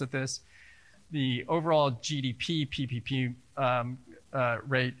glance at this, the overall GDP PPP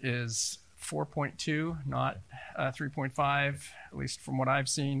rate is 4.2, not 3.5, at least from what I've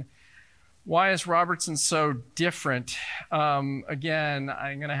seen. Why is Robertson so different? Again,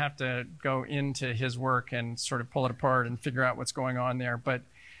 I'm going to have to go into his work and sort of pull it apart and figure out what's going on there. But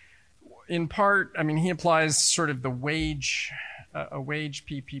in part, I mean, he applies sort of the wage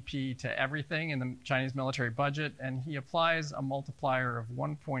PPP to everything in the Chinese military budget, and he applies a multiplier of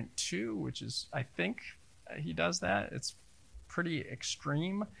 1.2, which is, I think he does that. It's pretty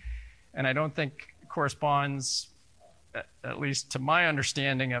extreme, and I don't think corresponds, at least to my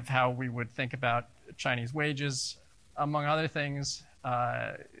understanding of how we would think about Chinese wages. Among other things,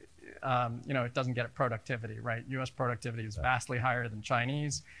 it doesn't get at productivity, right? U.S. productivity is vastly higher than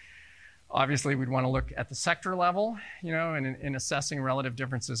Chinese. Obviously, we'd want to look at the sector level, in assessing relative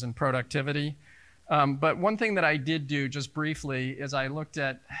differences in productivity. But one thing that I did do just briefly is I looked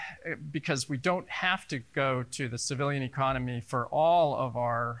at, because we don't have to go to the civilian economy for all of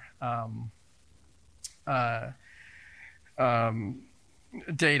our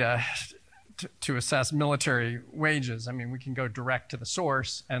data to assess military wages. I mean, we can go direct to the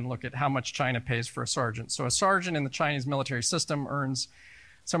source and look at how much China pays for a sergeant. So a sergeant in the Chinese military system earns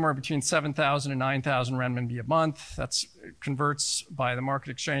somewhere between 7,000 and 9,000 renminbi a month. That converts by the market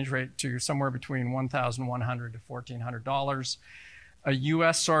exchange rate to somewhere between $1,100 to $1,400. A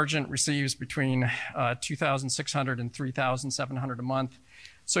U.S. sergeant receives between $2,600 and $3,700 a month.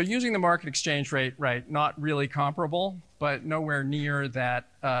 So using the market exchange rate, right, not really comparable, but nowhere near that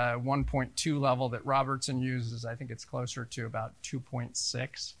 1.2 level that Robertson uses. I think it's closer to about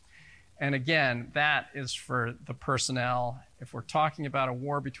 2.6. And again, that is for the personnel. If we're talking about a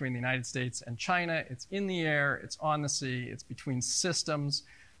war between the United States and China, it's in the air, it's on the sea, it's between systems.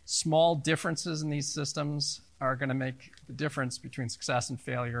 Small differences in these systems are going to make the difference between success and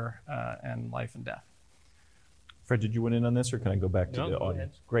failure and life and death. Fred, did you went in on this, or can I go back to the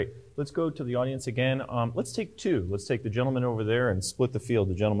audience? Great. Let's go to the audience again. Let's take two. Let's take the gentleman over there and split the field,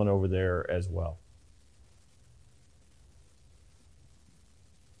 the gentleman over there as well.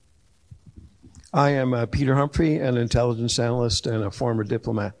 I am Peter Humphrey, an intelligence analyst and a former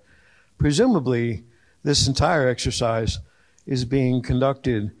diplomat. Presumably, this entire exercise is being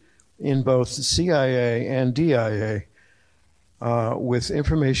conducted in both the CIA and DIA with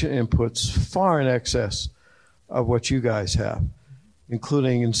information inputs far in excess of what you guys have,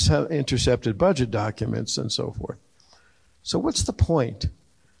 including intercepted budget documents and so forth. So what's the point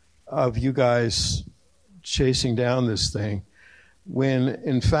of you guys chasing down this thing when,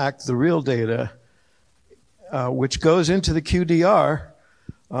 in fact, the real data, which goes into the QDR,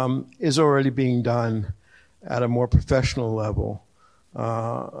 is already being done at a more professional level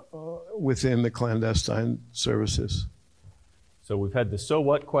within the clandestine services? So we've had the so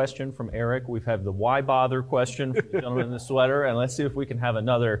what question from Eric. We've had the why bother question from the gentleman in the sweater. And let's see if we can have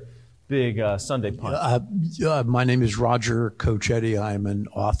another big Sunday punch. My name is Roger Cochetti. I'm an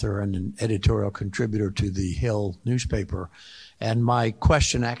author and an editorial contributor to the Hill newspaper. And my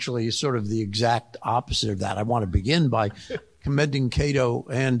question actually is sort of the exact opposite of that. I want to begin by commending Cato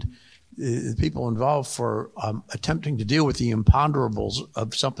and the people involved for attempting to deal with the imponderables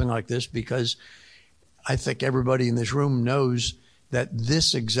of something like this, because I think everybody in this room knows that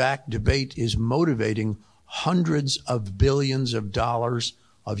this exact debate is motivating hundreds of billions of dollars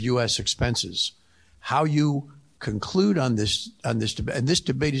of U.S. expenses. How you conclude on this debate, and this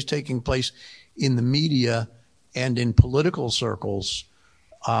debate is taking place in the media and in political circles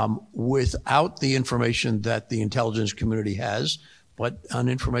without the information that the intelligence community has, but on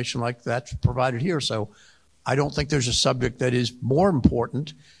information like that's provided here. So I don't think there's a subject that is more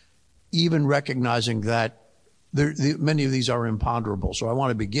important, even recognizing that many of these are imponderable. So I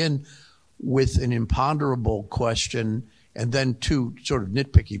want to begin with an imponderable question and then two sort of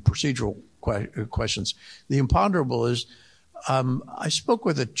nitpicky procedural questions. The imponderable is, I spoke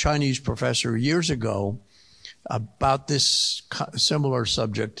with a Chinese professor years ago about this similar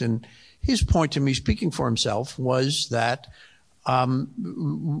subject, and his point to me, speaking for himself, was that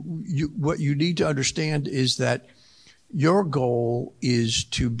what you need to understand is that your goal is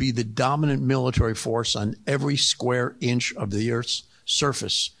to be the dominant military force on every square inch of the Earth's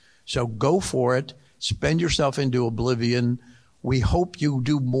surface. So go for it. Spend yourself into oblivion. We hope you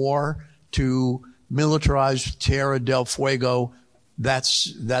do more to militarize Tierra del Fuego.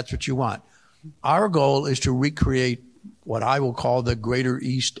 That's what you want. Our goal is to recreate what I will call the Greater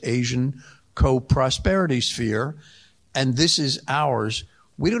East Asian co-prosperity sphere, and this is ours.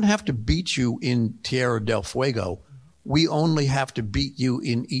 we don't have to beat you in Tierra del Fuego. We only have to beat you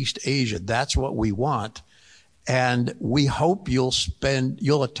in East Asia. That's what we want. And we hope you'll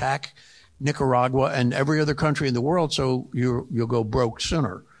attack Nicaragua and every other country in the world so you'll go broke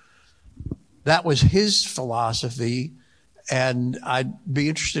sooner. That was his philosophy. And I'd be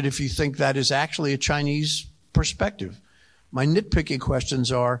interested if you think that is actually a Chinese perspective. My nitpicky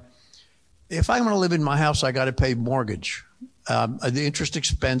questions are, if I want to live in my house, I got to pay mortgage. The interest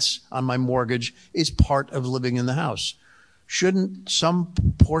expense on my mortgage is part of living in the house. Shouldn't some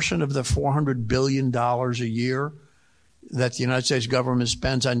portion of the $400 billion a year that the United States government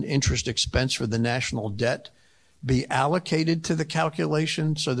spends on interest expense for the national debt be allocated to the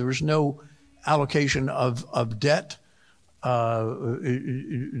calculation so there is no allocation of debt,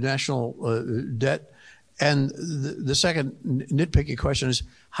 national debt? And the second nitpicky question is,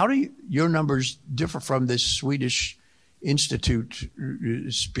 how do your numbers differ from this Swedish institute,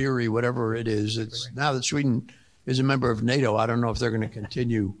 Spiri, whatever it is? It's now that Sweden is a member of NATO, I don't know if they're going to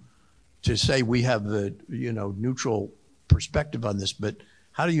continue to say we have the neutral perspective on this, but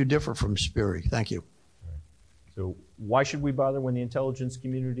how do you differ from Spiri? Thank you. So why should we bother when the intelligence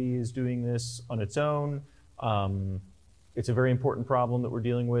community is doing this on its own? It's a very important problem that we're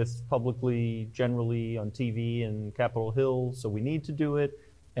dealing with publicly, generally on TV and Capitol Hill, so we need to do it.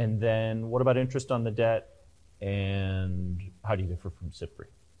 And then what about interest on the debt? And how do you differ from SIPRI?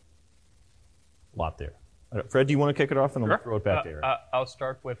 A lot there. Fred, do you want to kick it off and then throw it back to Eric? I'll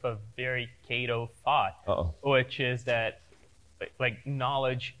start with a very Cato thought, which is that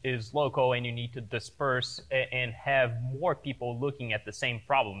knowledge is local and you need to disperse and have more people looking at the same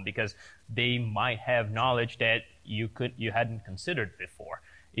problem because they might have knowledge that you hadn't considered before.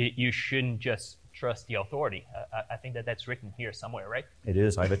 You shouldn't just trust the authority. I think that's written here somewhere, right? It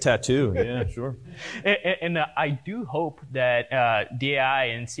is. I have a tattoo. Yeah, sure. And I do hope that DAI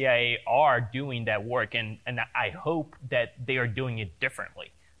and CIA are doing that work, and I hope that they are doing it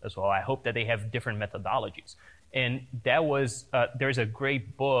differently as well. I hope that they have different methodologies. And that was, there's a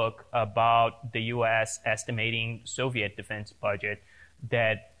great book about the U.S. estimating Soviet defense budget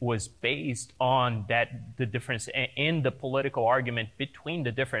that was based on the difference in the political argument between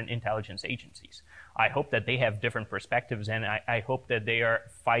the different intelligence agencies. I hope that they have different perspectives, and I hope that they are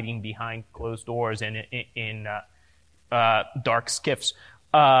fighting behind closed doors and in dark skiffs.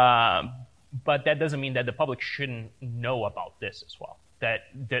 But that doesn't mean that the public shouldn't know about this as well. That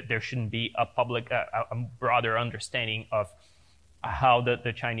there shouldn't be a public, a broader understanding of how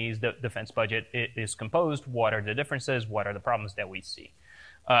the Chinese defense budget is composed, what are the differences, what are the problems that we see.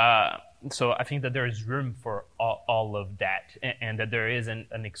 So I think that there is room for all of that, and that there is an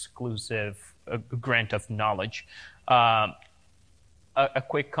exclusive grant of knowledge. A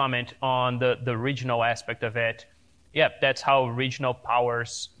quick comment on the regional aspect of it. Yeah, that's how regional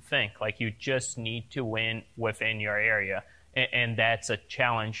powers think. Like, you just need to win within your area. And that's a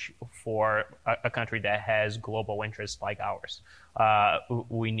challenge for a country that has global interests like ours.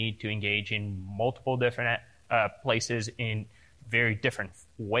 We need to engage in multiple different places in very different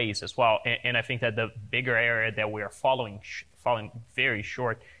ways as well. And I think that the bigger area that we are falling very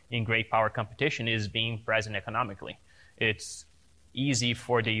short in great power competition is being present economically. It's easy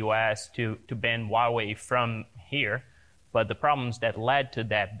for the U.S. to ban Huawei from here, but the problems that led to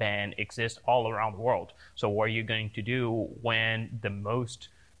that ban exist all around the world. So what are you going to do when the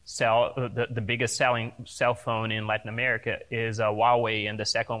biggest selling cell phone in Latin America is a Huawei and the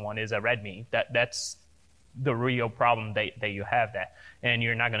second one is a Redmi? That's the real problem that you have that. And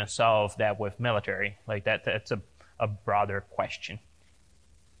you're not going to solve that with military. Like that's a broader question.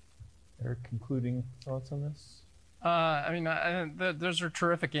 Eric, concluding thoughts on this? Those are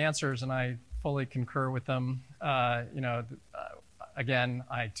terrific answers, and I fully concur with them. Again,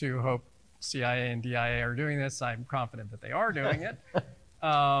 I too hope CIA and DIA are doing this. I'm confident that they are doing it.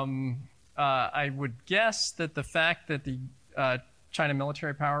 I would guess that the fact that the China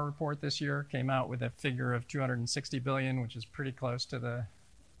military power report this year came out with a figure of $260 billion, which is pretty close to the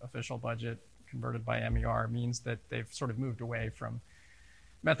official budget converted by MER, means that they've sort of moved away from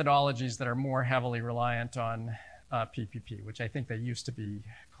methodologies that are more heavily reliant on PPP, which I think they used to be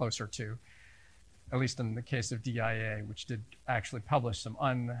closer to, at least in the case of DIA, which did actually publish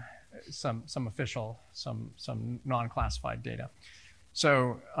some official, some non-classified data.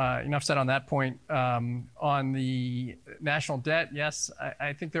 So enough said on that point. On the national debt, yes,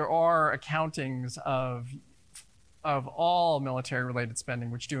 I think there are accountings of all military-related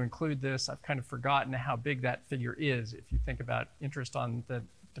spending, which do include this. I've kind of forgotten how big that figure is. If you think about interest on the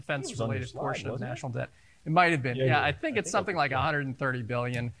defense-related portion of national debt, it might have been. Yeah, I think it's something like $130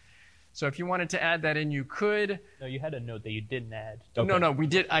 billion. So if you wanted to add that in, you could. No, you had a note that you didn't add. No,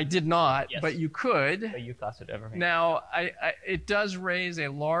 I did not, Yes. but you could. But you crossed it over me. Now, it does raise a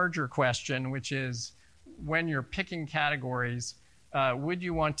larger question, which is when you're picking categories, would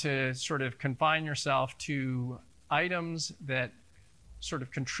you want to sort of confine yourself to items that sort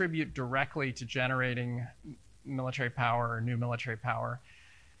of contribute directly to generating military power or new military power?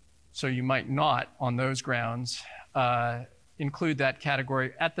 So you might not, on those grounds, include that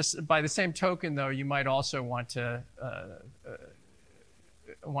category. By the same token, though, you might also want to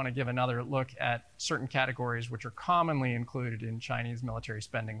give another look at certain categories which are commonly included in Chinese military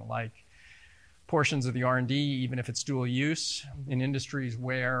spending, like portions of the R&D, even if it's dual use, in industries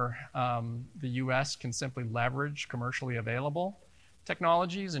where the U.S. can simply leverage commercially available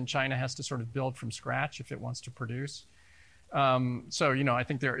technologies, and China has to sort of build from scratch if it wants to produce. So, I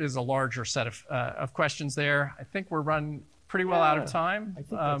think there is a larger set of questions there. I think we're run pretty well out of time, I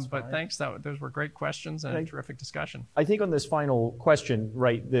think that's but fine. thanks. Those were great questions and a terrific discussion. I think on this final question,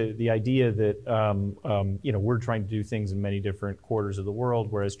 right, the idea that we're trying to do things in many different quarters of the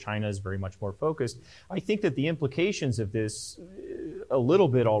world, whereas China is very much more focused. I think that the implications of this, a little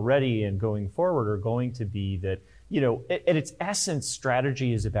bit already and going forward, are going to be that at its essence,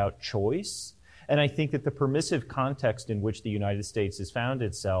 strategy is about choice. And I think that the permissive context in which the United States has found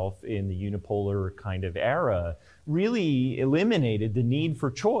itself in the unipolar kind of era really eliminated the need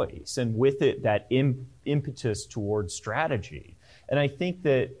for choice, and with it, that impetus towards strategy. And I think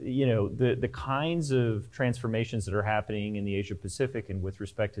that, the kinds of transformations that are happening in the Asia Pacific and with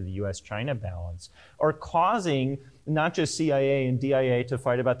respect to the US-China balance are causing not just CIA and DIA to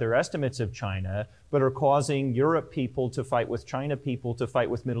fight about their estimates of China, but are causing Europe people to fight with China people, to fight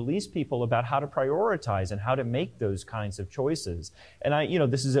with Middle East people about how to prioritize and how to make those kinds of choices. And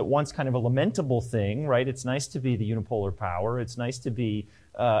this is at once kind of a lamentable thing, right? It's nice to be the unipolar power. It's nice to be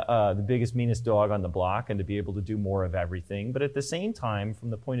the biggest, meanest dog on the block and to be able to do more of everything. But at the same time,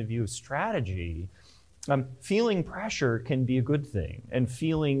 from the point of view of strategy, feeling pressure can be a good thing, and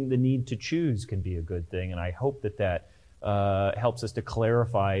feeling the need to choose can be a good thing. And I hope that helps us to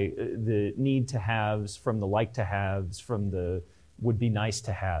clarify the need to haves from the like to haves, from the would be nice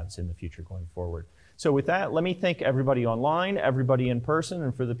to haves in the future going forward. So with that, let me thank everybody online, everybody in person,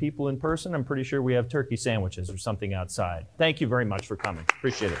 and for the people in person, I'm pretty sure we have turkey sandwiches or something outside. Thank you very much for coming.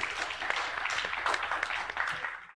 Appreciate it.